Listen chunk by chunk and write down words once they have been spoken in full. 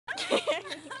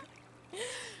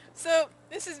So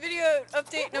this is video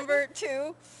update number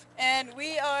 2, and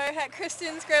we are at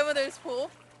Kristin's grandmother's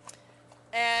pool,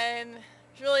 and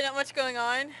there's really not much going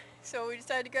on, so we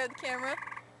decided to grab the camera,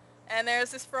 and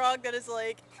there's this frog that is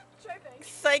like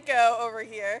psycho over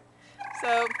here.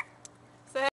 So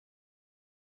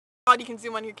you can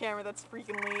zoom on your camera, that's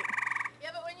freaking neat. Yeah,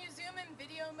 but when you zoom in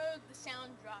video mode, the sound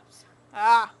drops.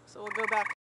 So we'll go back.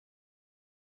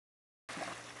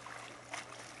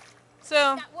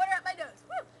 So Got water up my nose.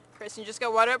 Woo! Kristin just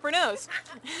got water up her nose.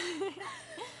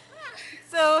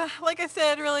 So, like I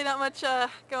said, really not much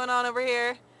going on over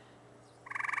here.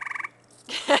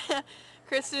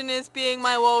 Kristin is being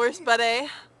my walrus buddy.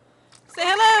 Say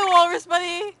hello, walrus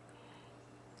buddy!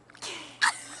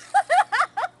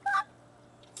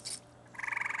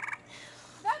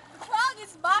 That frog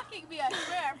is mocking me, I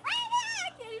swear. I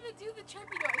can't even do the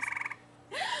chirpy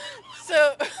noise.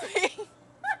 So, we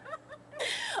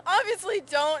obviously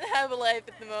don't have a life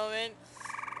at the moment.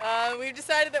 We've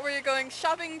decided that we're going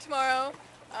shopping tomorrow.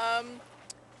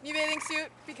 New bathing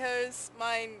suit because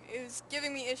mine is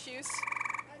giving me issues.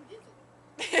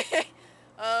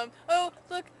 Oh,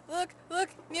 look,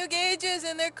 new gauges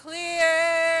and they're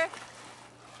clear.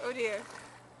 Oh dear.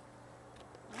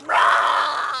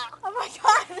 Oh my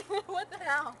god, what the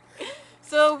hell?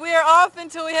 So we are off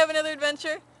until we have another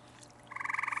adventure.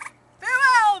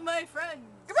 Farewell, my friend.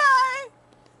 Goodbye.